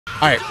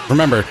Alright,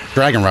 remember,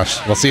 Dragon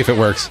Rush. We'll see if it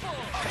works.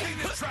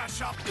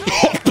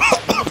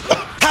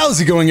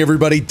 How's it going,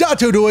 everybody?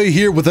 Dotodoya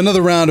here with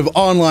another round of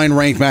online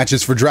ranked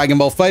matches for Dragon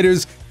Ball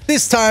FighterZ.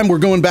 This time, we're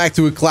going back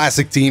to a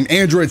classic team,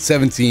 Android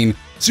 17,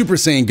 Super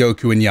Saiyan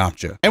Goku, and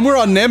Yamcha. And we're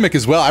on Namek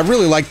as well. I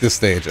really like this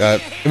stage.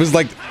 It was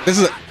like,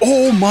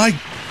 oh my...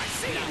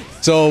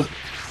 So,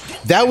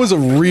 that was a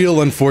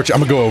real unfortunate...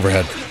 I'm gonna go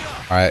overhead.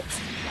 Alright.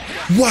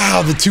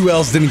 Wow, the 2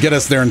 L's didn't get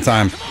us there in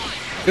time.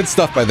 Good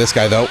stuff by this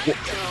guy, though.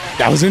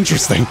 That was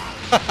interesting.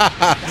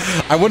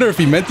 I wonder if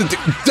he meant to do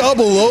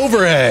double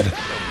overhead.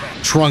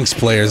 Trunks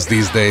players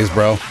these days,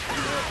 bro.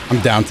 I'm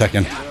down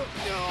teching.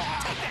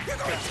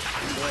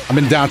 I've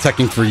been down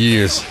teching for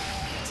years.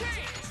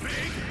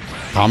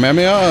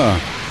 Kamehameha?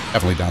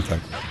 Definitely down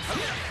tech.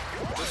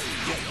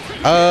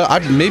 I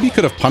maybe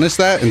could have punished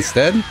that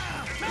instead.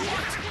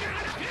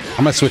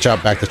 I'm gonna switch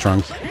out back to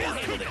Trunks.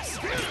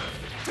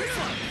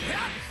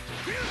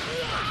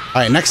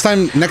 Alright, next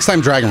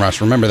time Dragon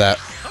Rush, remember that.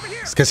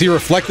 Because he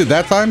reflected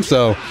that time,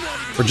 so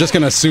we're just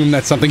gonna assume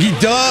that's something he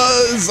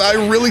does! I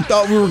really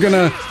thought we were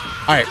gonna...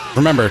 Alright,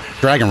 remember,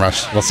 Dragon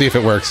Rush. We'll see if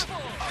it works.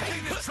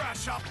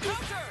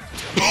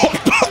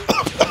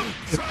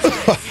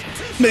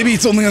 Maybe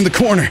it's only on the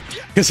corner.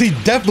 Because he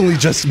definitely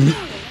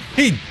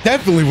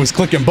was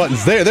clicking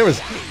buttons there. There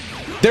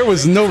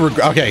was no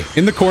regret. Okay,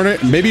 in the corner.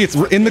 Maybe it's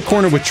in the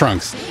corner with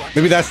Trunks.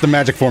 Maybe that's the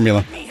magic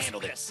formula.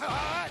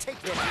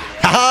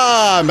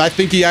 Haha! I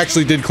think he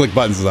actually did click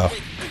buttons, though.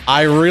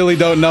 I really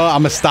don't know. I'm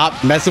gonna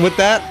stop messing with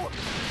that.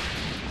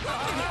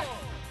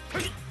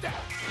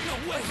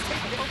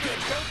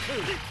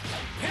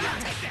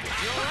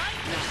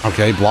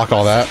 Okay, block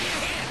all that.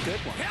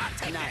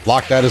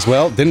 Block that as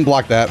well. Didn't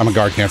block that. I'm a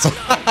guard cancel.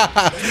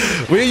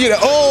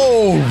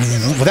 Oh,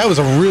 that was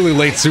a really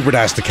late super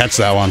dash to catch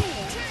that one.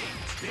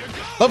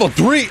 Level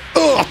 3.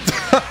 Ugh.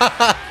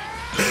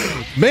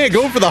 Man,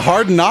 going for the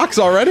hard knocks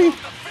already?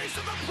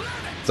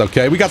 It's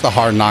okay. We got the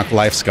hard knock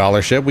life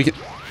scholarship.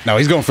 No,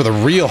 he's going for the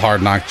real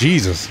hard knock.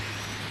 Jesus.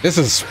 This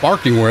is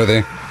sparking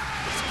worthy.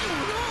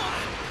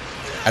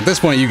 At this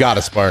point, you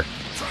gotta spark.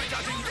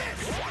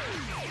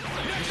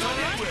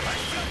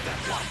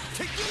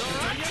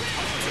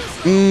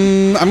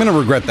 I'm gonna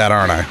regret that,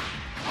 aren't I?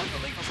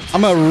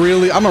 I'm gonna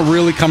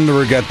really come to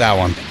regret that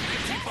one.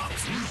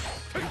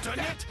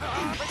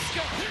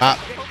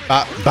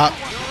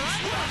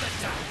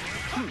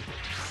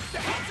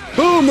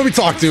 Boom, let me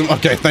talk to him.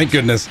 Okay, thank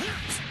goodness.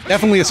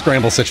 Definitely a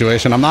scramble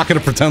situation. I'm not gonna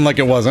pretend like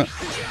it wasn't.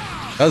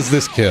 Does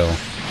this kill?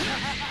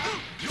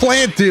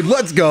 Planted,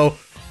 let's go.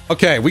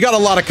 Okay, we got a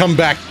lot of coming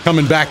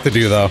back to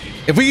do, though.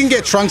 If we can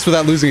get Trunks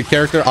without losing a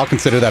character, I'll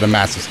consider that a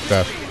massive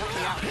success.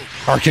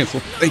 Hard cancel,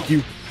 thank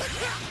you.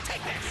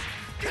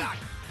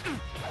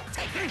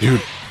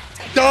 Dude.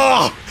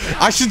 Oh,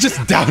 I should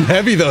just down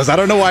heavy those. I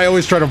don't know why I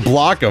always try to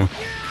block them.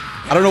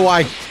 I don't know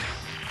why.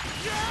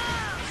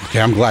 Okay,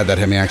 I'm glad that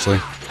hit me,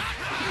 actually.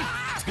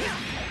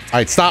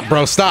 Alright, stop,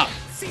 bro, stop.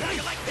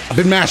 I've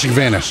been mashing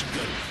Vanish.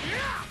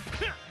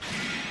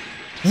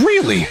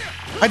 Really?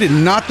 I did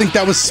not think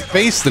that was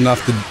spaced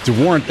enough to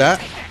warrant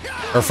that.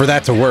 Or for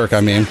that to work,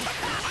 I mean.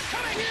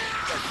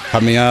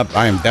 Cut me up.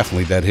 I am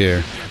definitely dead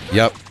here.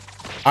 Yep.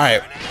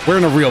 Alright, we're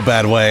in a real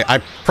bad way. I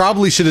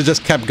probably should have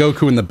just kept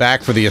Goku in the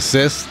back for the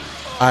assist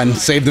and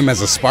saved him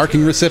as a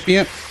sparking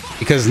recipient,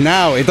 because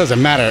now it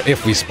doesn't matter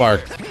if we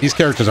spark. These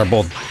characters are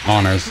both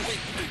honors.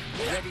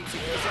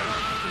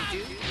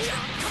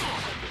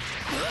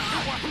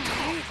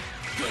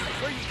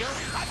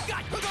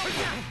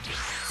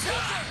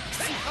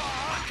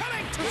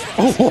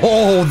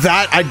 Oh,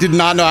 that, I did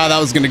not know how that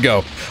was gonna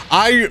go.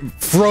 I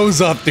froze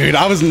up, dude.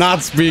 I was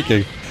not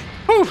speaking.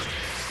 Whew.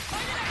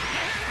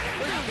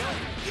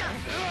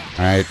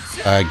 Alright,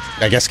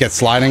 I guess get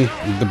sliding,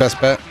 the best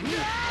bet.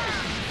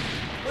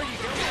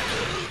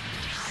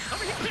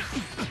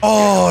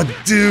 Oh,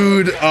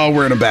 dude. Oh,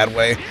 we're in a bad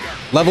way.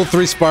 Level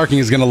 3 sparking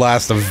is gonna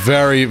last a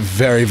very,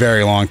 very,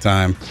 very long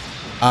time.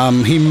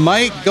 He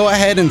might go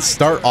ahead and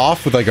start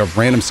off with like a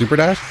random super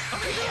dash.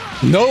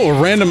 No,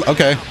 a random,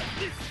 okay.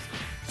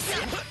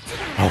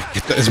 Oh,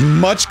 get as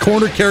much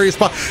corner carry as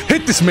possible.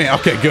 Hit this man.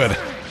 Okay, good.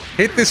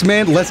 Hit this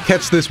man. Let's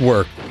catch this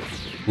work.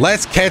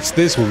 Let's catch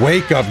this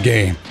wake-up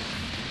game.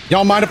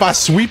 Y'all mind if I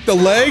sweep the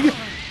leg?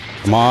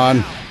 Come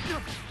on.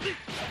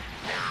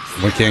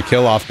 We can't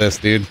kill off this,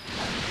 dude.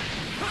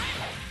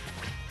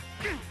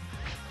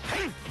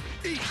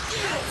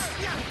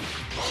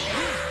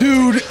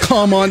 Dude,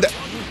 come on.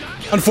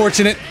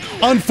 Unfortunate.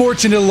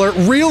 Unfortunate alert.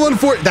 Real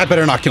unfortunate. That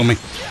better not kill me.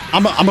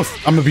 I'm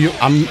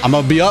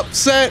gonna be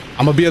upset.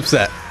 I'm gonna be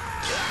upset.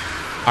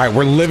 All right,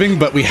 we're living,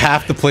 but we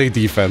have to play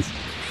defense.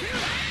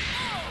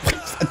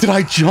 Did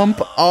I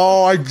jump?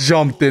 Oh, I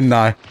jumped, didn't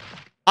I?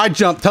 I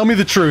jumped. Tell me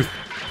the truth.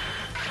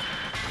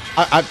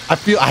 I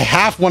feel I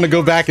half want to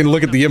go back and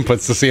look at the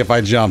inputs to see if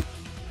I jumped.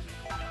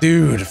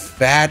 Dude,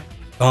 fat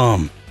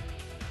thumb.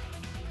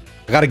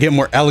 I gotta get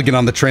more elegant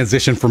on the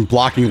transition from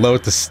blocking low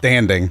to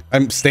standing.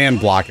 I'm stand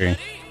blocking,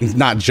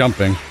 not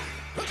jumping.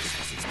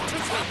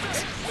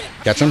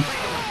 Catch him.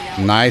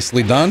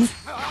 Nicely done.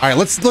 All right,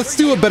 let's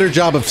do a better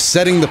job of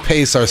setting the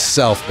pace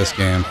ourselves this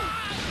game.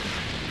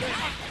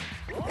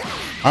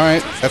 All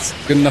right, that's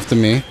good enough to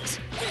me.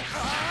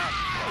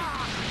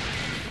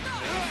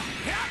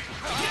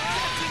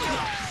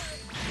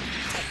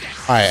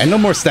 All right, and no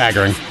more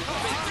staggering.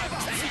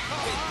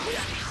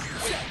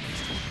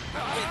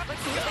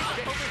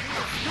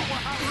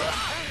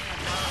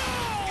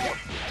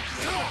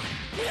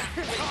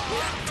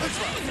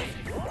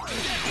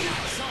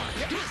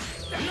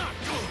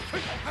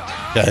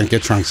 Yeah,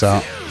 get Trunks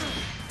out.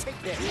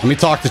 Let me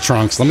talk to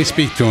Trunks. Let me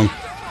speak to him.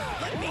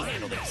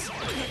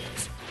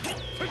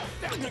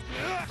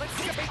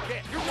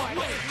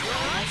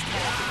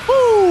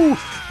 Woo!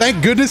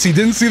 Thank goodness he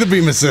didn't see the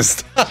beam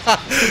assist.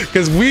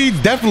 Because we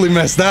definitely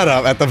messed that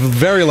up at the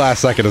very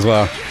last second as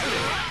well.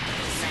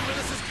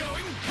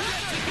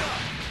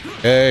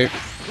 Okay.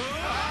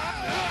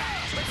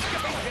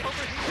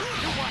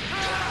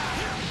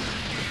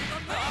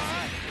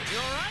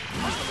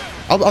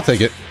 I'll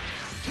take it.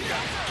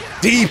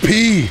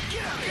 DP!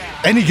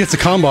 And he gets a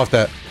combo off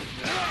that.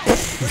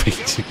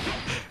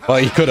 Well,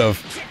 he could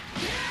have.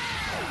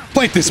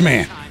 Plank this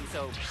man.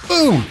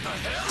 Boom!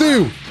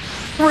 2,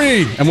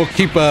 3, and we'll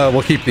keep the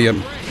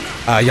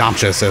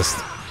Yamcha assist.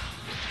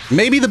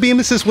 Maybe the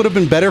beam assist would have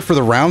been better for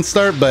the round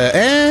start, but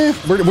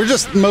we're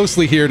just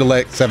mostly here to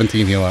let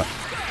 17 heal up.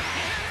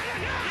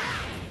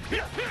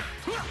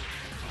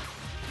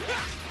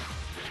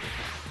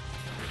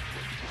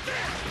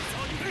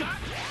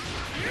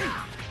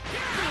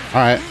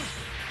 All right.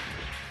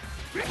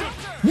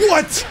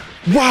 What?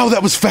 Wow,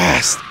 that was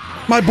fast.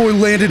 My boy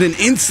landed and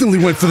instantly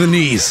went for the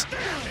knees.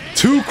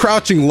 2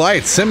 crouching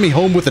lights sent me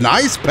home with an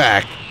ice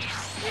pack.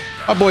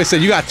 My boy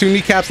said, you got 2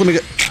 kneecaps? Let me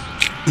get...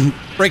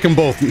 Break them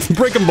both.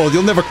 Break them both.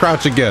 You'll never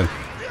crouch again.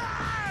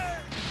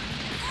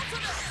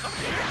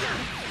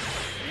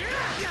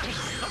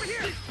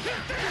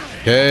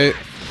 Okay.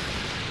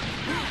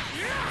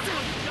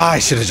 I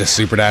should have just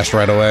super dashed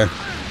right away.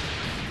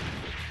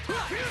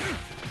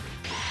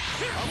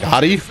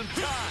 Got him.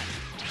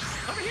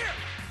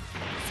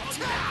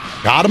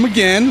 Got him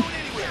again.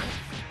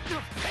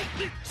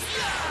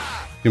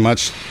 Too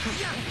much.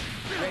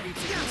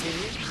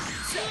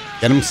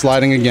 Get him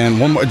sliding again.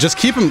 One more. Just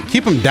keep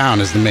him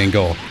down is the main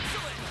goal.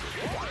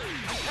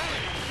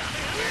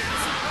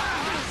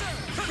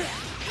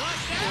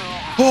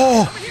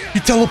 Oh, he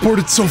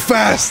teleported so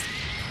fast.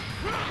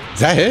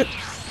 Does that hit?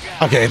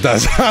 Okay, it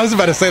does. I was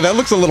about to say that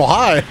looks a little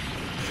high.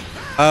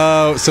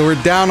 So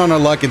we're down on our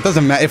luck. It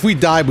doesn't matter. If we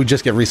die, we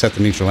just get reset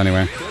to neutral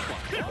anyway.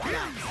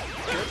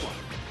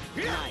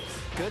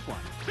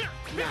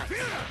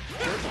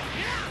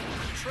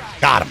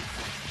 Got him.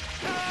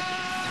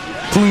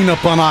 Clean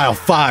up on aisle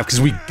 5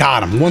 because we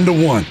got him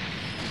 1-to-1.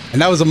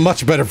 And that was a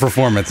much better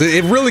performance.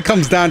 It really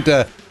comes down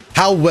to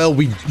how well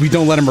we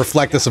don't let him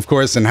reflect us, of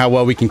course, and how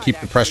well we can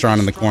keep the pressure on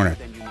in the corner.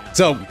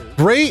 So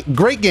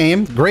great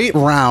game, great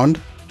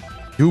round.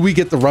 Do we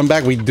get the run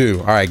back? We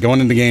do. All right,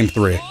 going into game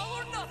 3.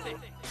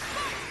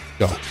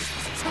 Go.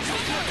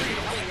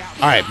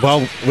 All right,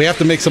 well, we have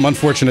to make some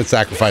unfortunate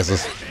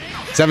sacrifices.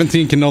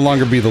 17 can no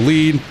longer be the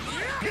lead.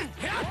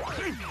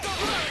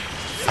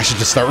 I should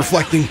just start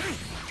reflecting.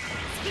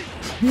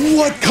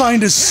 What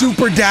kind of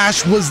super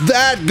dash was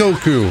that,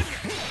 Goku?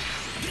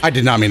 I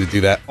did not mean to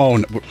do that. Oh,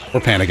 no, we're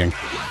panicking.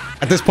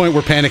 At this point,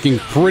 we're panicking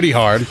pretty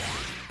hard.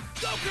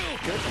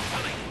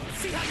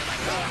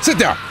 Sit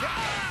down.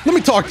 Let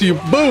me talk to you.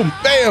 Boom.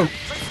 Bam.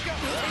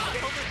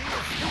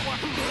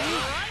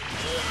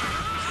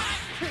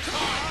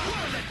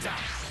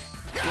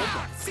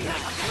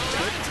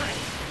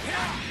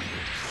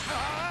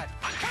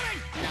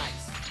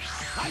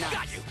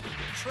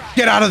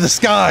 Get out of the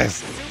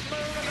skies.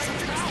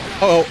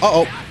 Uh-oh,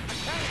 uh-oh.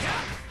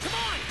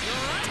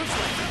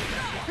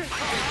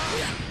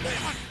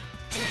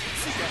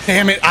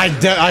 Damn it,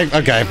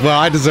 okay, well,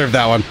 I deserve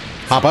that one.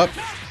 Pop up.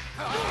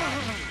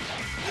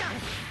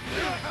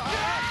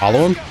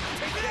 Follow him.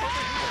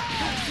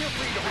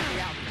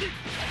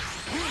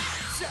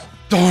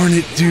 Darn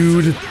it,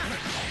 dude.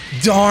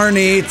 Darn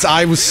it.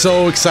 I was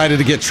so excited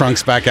to get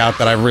Trunks back out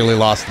that I really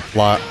lost the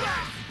plot.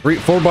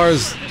 4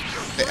 bars.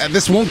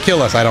 This won't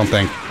kill us, I don't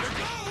think.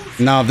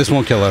 No, this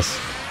won't kill us.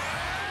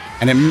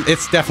 And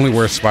it's definitely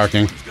worth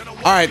sparking.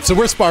 All right, so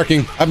we're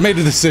sparking. I've made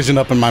a decision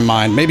up in my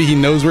mind. Maybe he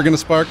knows we're going to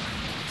spark.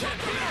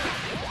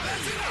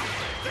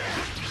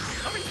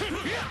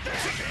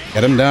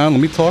 Get him down.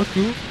 Let me talk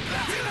to him.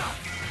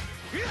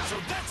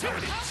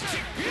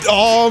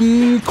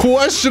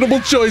 Questionable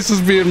choices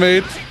being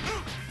made.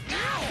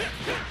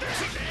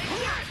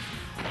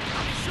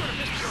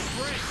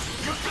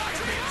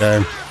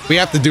 Okay. We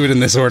have to do it in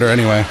this order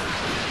anyway.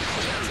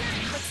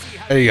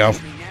 There you go.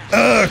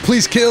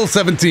 Please kill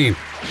 17.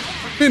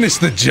 Finish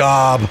the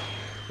job.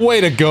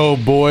 Way to go,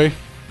 boy.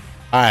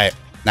 All right.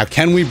 Now,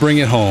 can we bring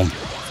it home?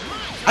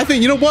 I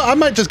think, you know what? I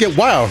might just get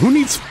wild. Who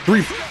needs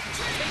 3?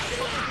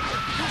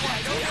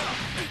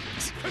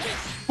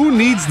 Who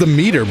needs the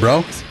meter,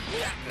 bro?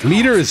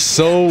 Meter is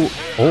so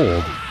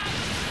old.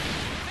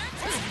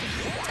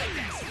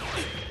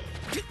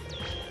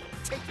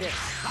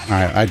 All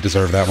right, I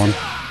deserve that one.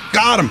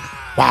 Got him.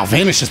 Wow,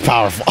 Vanish is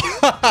powerful.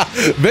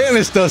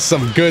 Vanish does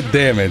some good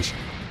damage.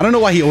 I don't know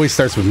why he always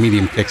starts with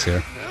medium kicks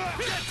here.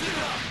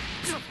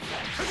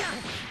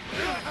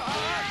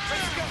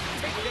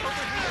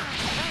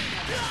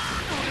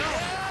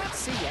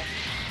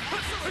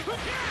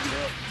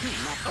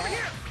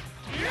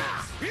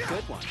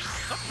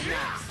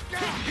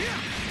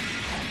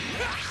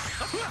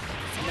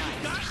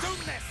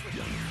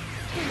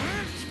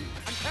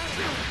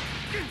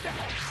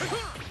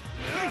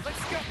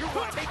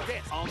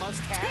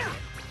 Almost had it.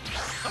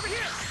 Over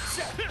here.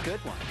 Good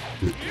one.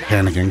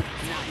 Panicking.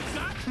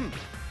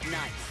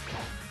 Nice.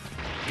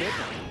 Good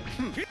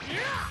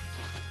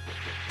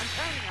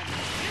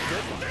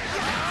one.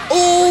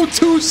 Oh,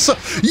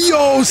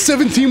 yo,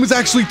 17 was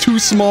actually too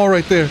small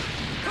right there.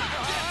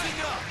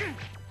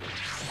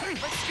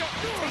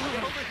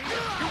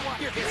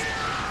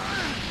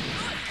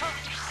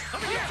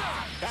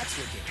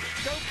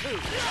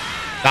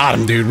 Got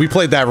him, dude. We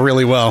played that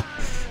really well.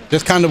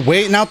 Just kind of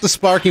waiting out the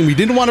sparking. We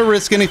didn't want to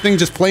risk anything,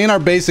 just playing our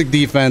basic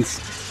defense.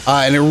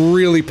 And it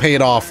really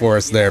paid off for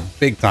us there,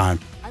 big time.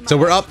 So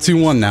we're up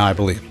 2-1 now, I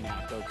believe.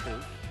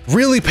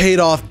 Really paid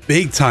off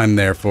big time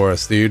there for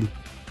us, dude.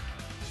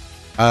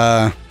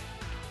 Hello?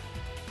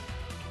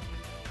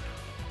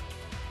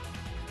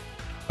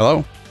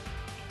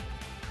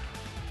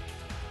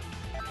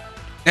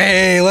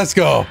 Hey, let's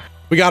go.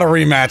 We got a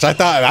rematch.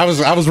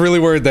 I was really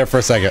worried there for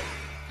a second.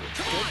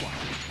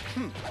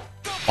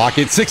 Lock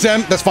it.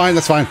 6M. That's fine.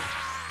 That's fine.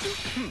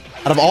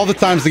 Out of all the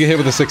times to get hit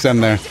with a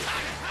 6M there.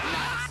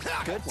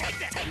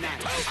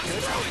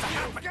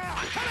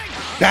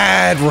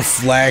 Bad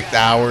reflect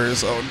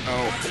hours. Oh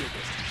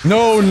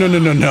no.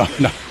 No.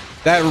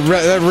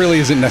 That really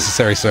isn't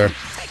necessary, sir.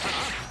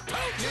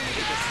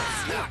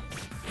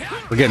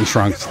 We're getting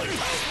trunked.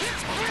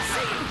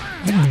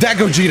 That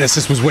Gogeta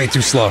assist was way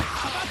too slow.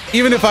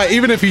 Even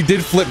if he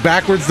did flip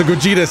backwards, the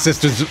Gogeta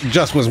assist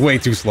just was way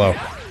too slow.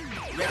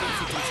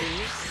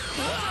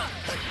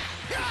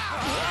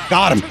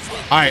 Got him.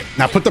 All right,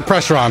 now put the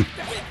pressure on.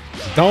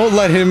 Don't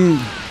let him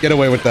get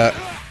away with that.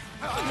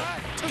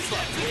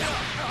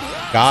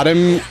 Got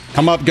him.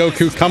 Come up,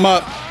 Goku. Come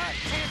up.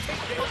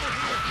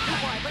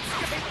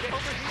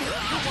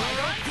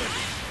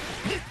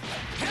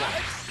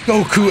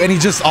 Goku, and he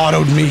just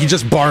autoed me. He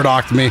just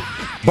Bardocked me.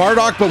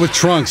 Bardock, but with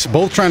Trunks.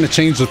 Both trying to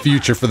change the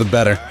future for the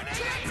better.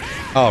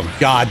 Oh,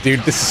 God,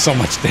 dude. This is so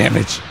much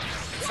damage.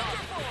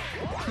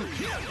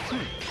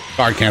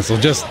 Guard cancel.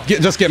 Just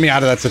get me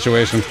out of that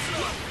situation.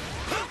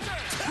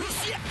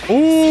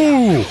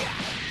 Ooh!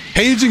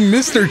 Paging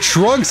Mr.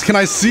 Trunks, can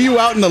I see you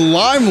out in the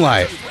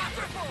limelight?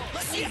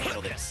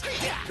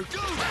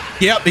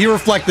 Yep, he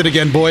reflected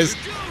again, boys.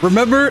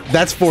 Remember,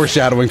 that's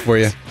foreshadowing for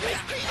you.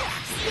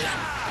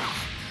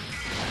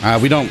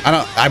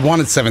 I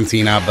wanted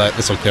 17 out, but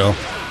this will kill.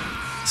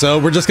 So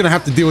we're just gonna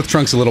have to deal with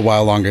Trunks a little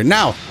while longer.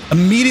 Now,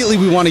 immediately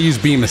we want to use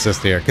Beam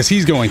Assist here, because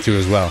he's going to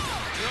as well.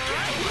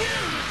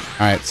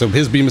 Alright, so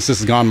his Beam Assist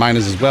is gone, mine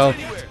is as well.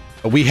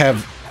 But we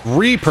have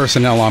 3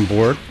 personnel on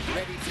board.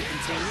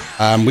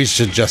 We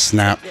should just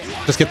snap.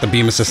 Just get the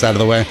Beam Assist out of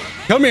the way.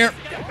 Come here!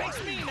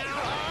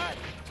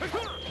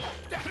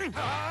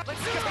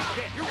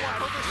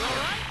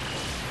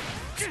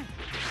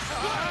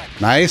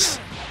 Nice.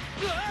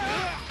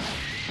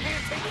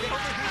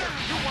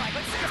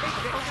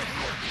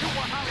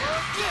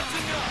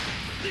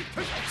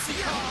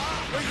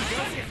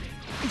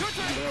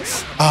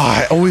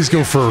 I always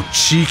go for a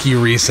cheeky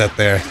reset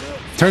there.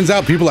 Turns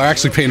out people are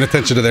actually paying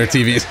attention to their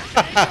TVs.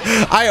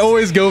 I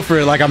always go for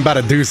it like I'm about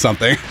to do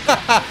something.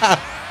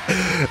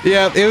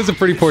 Yeah, it was a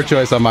pretty poor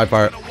choice on my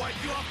part.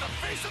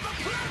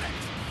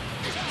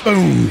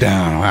 Boom,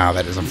 down. Wow,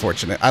 that is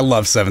unfortunate. I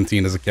love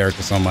 17 as a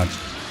character so much.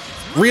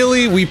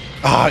 Really? We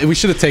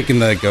should have taken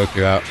the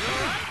Goku out.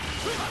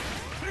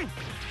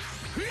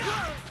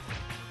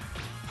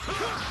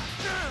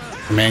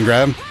 Command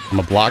grab. I'm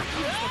a block.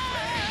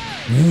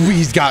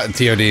 He's got a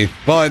TOD.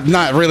 Well,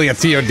 not really a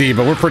TOD,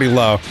 but we're pretty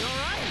low.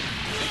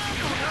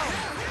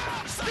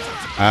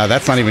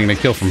 That's not even gonna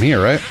kill from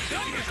here, right?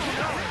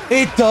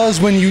 It does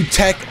when you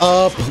tech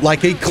up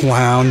like a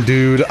clown,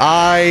 dude.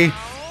 I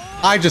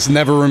just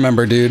never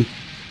remember, dude.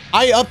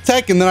 I up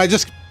tech and then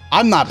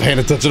I'm not paying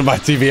attention to my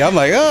TV. I'm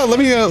like, oh, let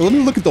me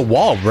look at the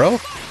wall, bro.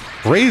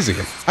 Crazy.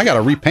 I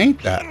gotta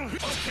repaint that.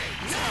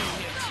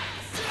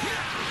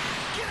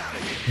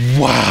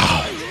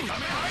 Wow.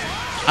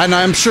 And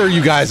I'm sure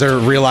you guys are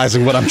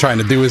realizing what I'm trying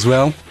to do as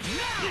well.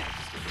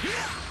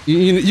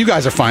 You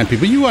guys are fine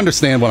people. You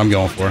understand what I'm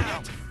going for.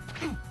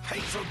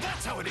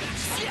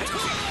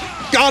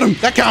 Got him.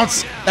 That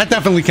counts. That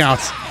definitely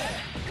counts.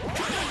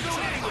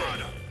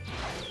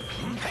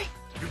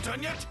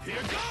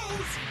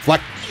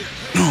 Fleck.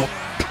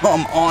 Oh,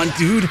 come on,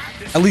 dude.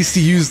 At least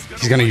he's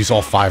gonna use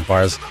all 5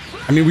 bars.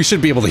 I mean, we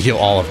should be able to heal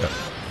all of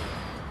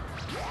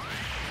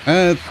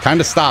it.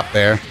 Kind of stopped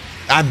there.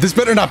 This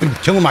better not be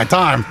killing my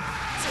time.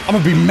 I'm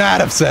gonna be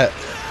mad upset.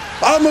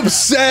 I'm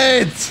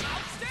upset.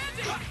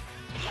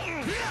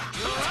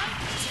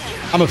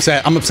 I'm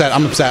upset.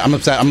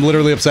 I'm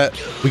literally upset.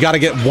 We gotta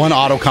get one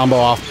auto combo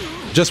off.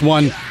 Just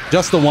one.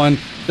 Just the one.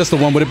 Just the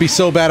one. Would it be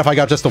so bad if I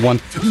got just the one?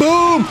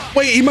 Boom!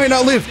 Wait, he might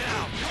not live.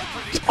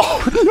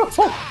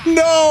 Oh, no.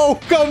 No!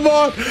 Come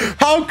on!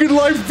 How could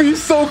life be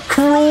so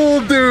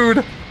cruel,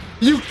 dude?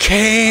 You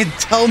can't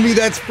tell me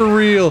that's for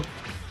real.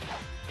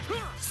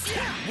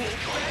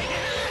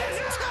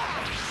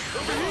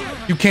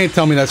 You can't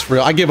tell me that's for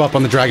real. I give up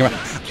on the Dragon Ball.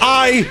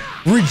 I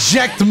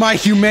reject my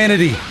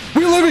humanity.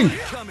 We're living.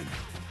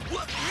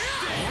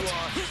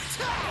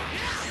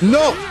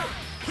 No.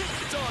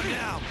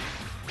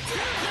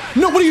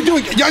 No, what are you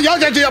doing?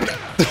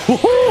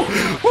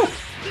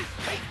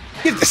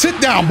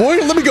 Sit down, boy.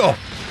 Let me go.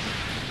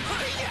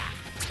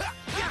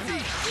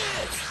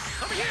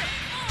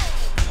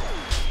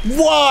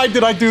 Why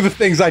did I do the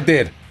things I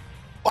did?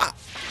 Wow.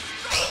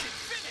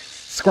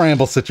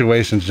 Scramble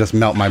situations just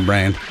melt my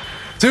brain.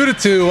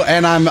 2-2,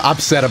 and I'm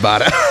upset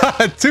about it.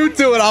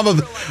 2-2,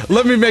 and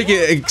let me make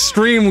it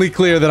extremely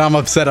clear that I'm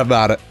upset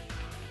about it.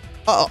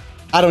 Oh,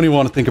 I don't even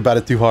want to think about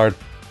it too hard.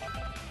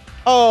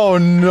 Oh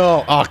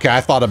no. Okay,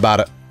 I thought about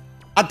it.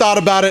 I thought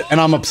about it,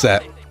 and I'm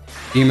upset.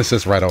 Beam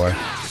assist right away.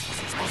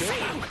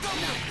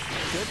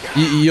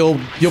 You'll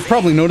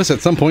probably notice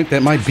at some point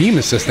that my beam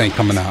assist ain't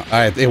coming out. All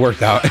right, it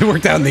worked out. It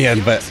worked out in the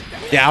end, but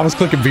yeah, I was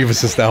clicking beam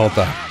assist the whole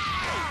time.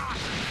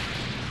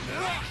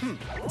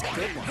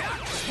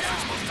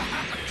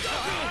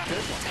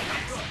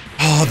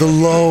 Oh, the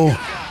low.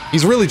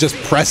 He's really just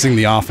pressing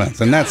the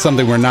offense, and that's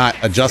something we're not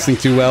adjusting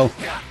too well.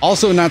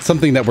 Also, not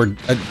something that we're,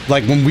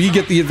 like, when we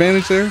get the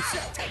advantage there,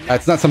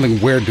 it's not something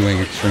we're doing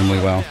extremely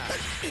well.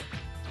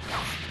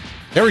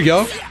 There we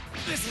go.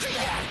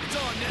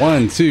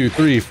 1, 2,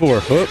 3, 4.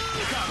 Hook.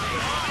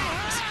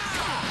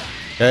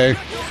 Okay.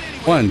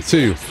 1,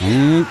 2.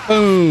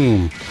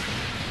 Boom.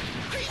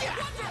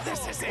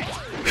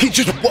 He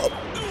just, whoa.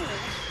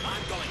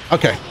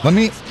 Okay, let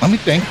me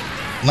think.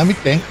 Let me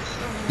think.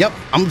 Yep,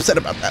 I'm upset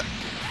about that.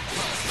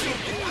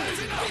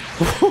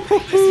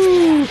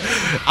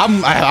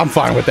 I'm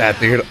fine with that,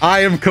 dude.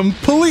 I am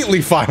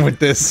completely fine with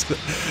this.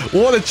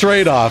 What a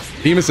trade-off.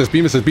 Beam assist,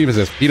 beam assist, beam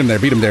assist. Beat him there,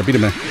 beat him there, beat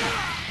him there.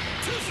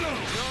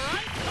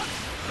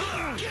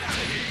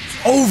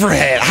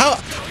 Overhead. How?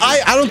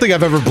 I don't think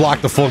I've ever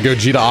blocked the full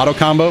Gogeta auto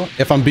combo,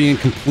 if I'm being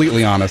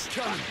completely honest.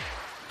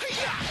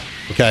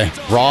 Okay,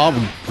 raw.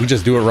 We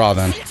just do it raw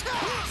then.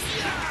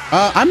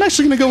 I'm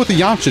actually gonna go with the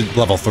Yamcha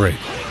level 3.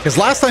 Because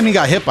last time he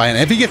got hit by it, and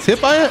if he gets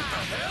hit by it,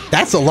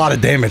 that's a lot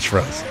of damage for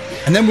us.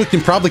 And then we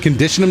can probably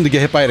condition him to get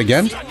hit by it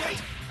again.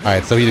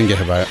 Alright, so he didn't get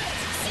hit by it.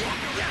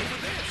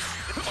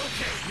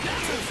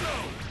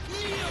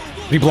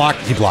 He blocked,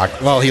 he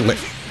blocked. Well, he lit.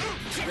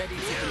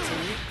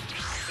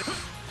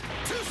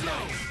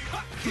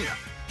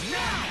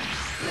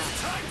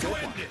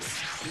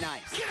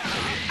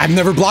 I've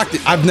never blocked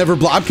it.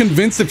 I'm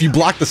convinced if you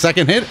block the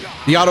second hit,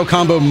 the auto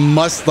combo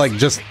must, like,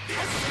 just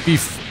be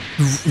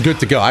good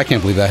to go. I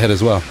can't believe that hit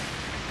as well.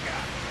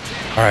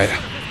 All right.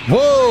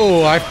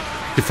 Whoa! I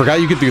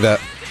forgot you could do that.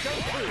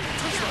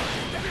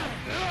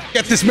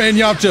 Get this man,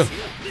 Yamcha.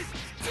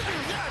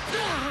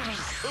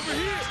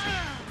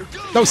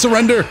 No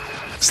surrender.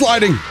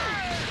 Sliding.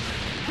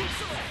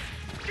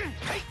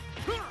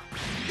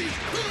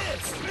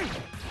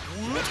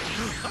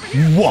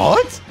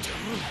 What?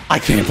 I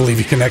can't believe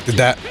he connected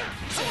that.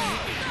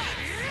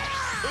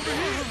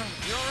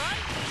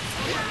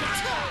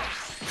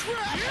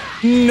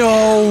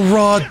 No,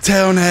 raw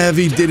down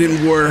heavy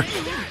didn't work.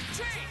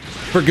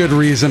 For good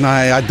reason.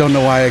 I don't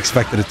know why I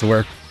expected it to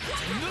work.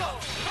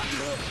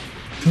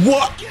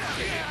 What?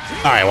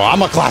 All right, well, I'm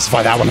gonna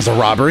classify that one as a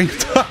robbery.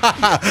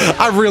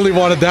 I really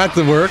wanted that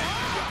to work.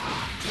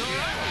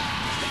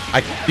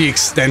 The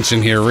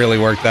extension here really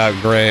worked out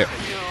great.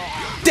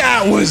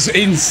 That was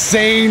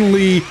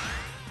insanely...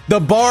 The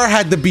bar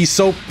had to be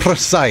so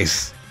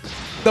precise.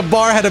 The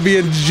bar had to be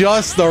in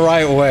just the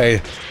right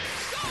way.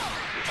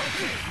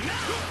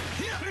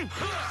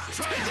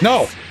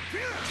 No.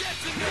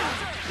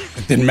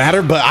 It didn't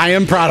matter, but I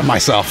am proud of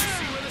myself.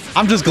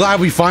 I'm just glad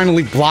we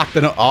finally blocked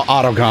an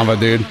auto combo,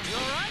 dude.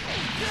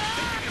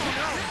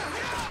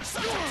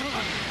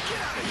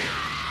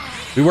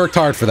 We worked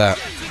hard for that.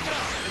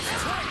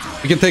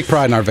 We can take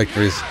pride in our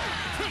victories.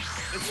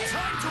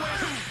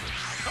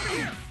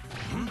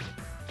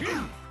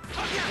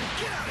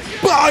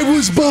 But I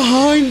was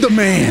behind the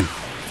man.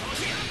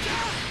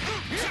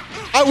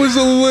 I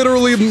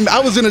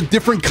was in a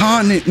different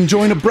continent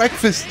enjoying a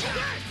breakfast.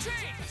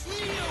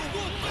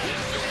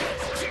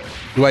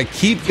 Do I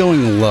keep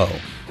going low?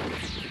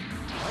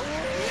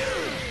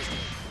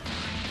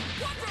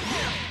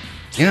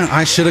 Yeah,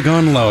 I should have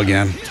gone low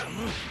again.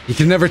 You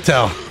can never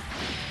tell.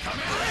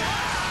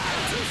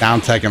 Down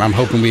tech, and I'm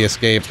hoping we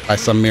escape by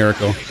some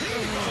miracle.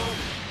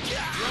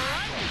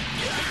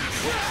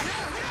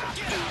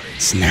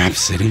 Snap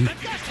sitting.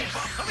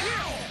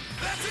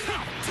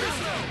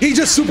 He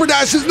just super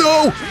dashes.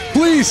 No,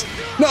 please.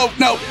 No,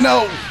 no,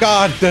 no.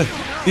 God, I'm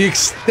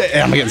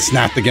getting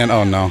snapped again.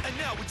 Oh no.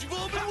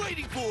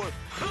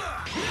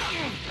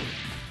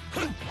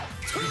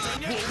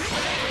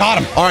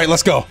 Got him. All right,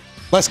 let's go.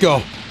 Let's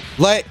go.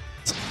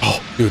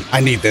 Oh, dude, I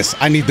need this.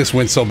 I need this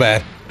win so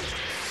bad.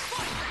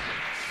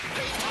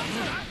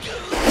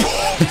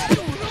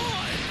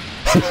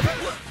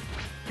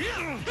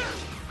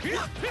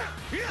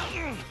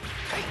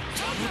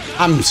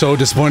 I'm so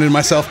disappointed in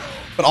myself,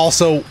 but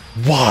also,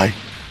 why?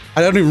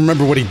 I don't even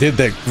remember what he did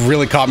that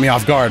really caught me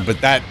off guard, but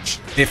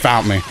it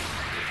found me.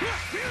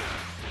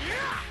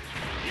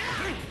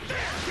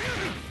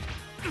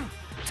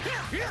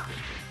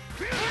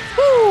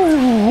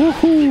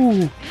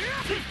 Woo-hoo.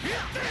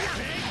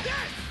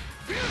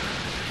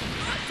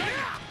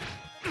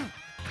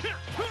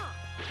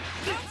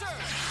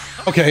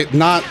 Okay,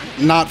 not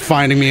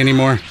finding me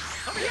anymore.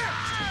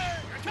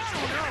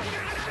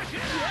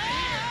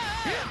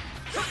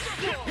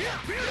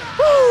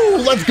 Woo,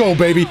 let's go,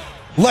 baby.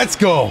 Let's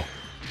go.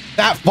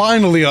 That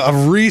finally a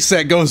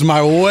reset goes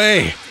my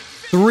way.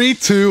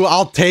 3-2,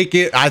 I'll take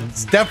it.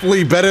 It's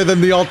definitely better than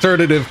the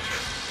alternative.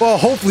 Well,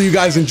 hopefully you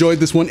guys enjoyed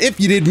this one. If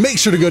you did, make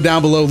sure to go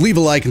down below, leave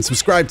a like, and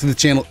subscribe to the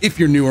channel if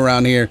you're new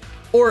around here.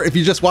 Or if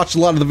you just watched a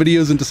lot of the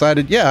videos and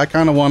decided, yeah,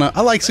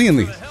 I like seeing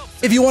these.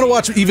 If you want to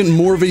watch even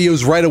more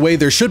videos right away,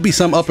 there should be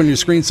some up on your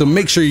screen, so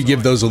make sure you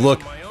give those a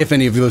look if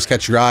any of those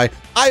catch your eye.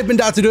 I've been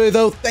Dotodoya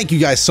though. Thank you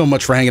guys so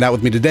much for hanging out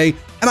with me today,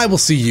 and I will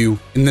see you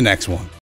in the next one.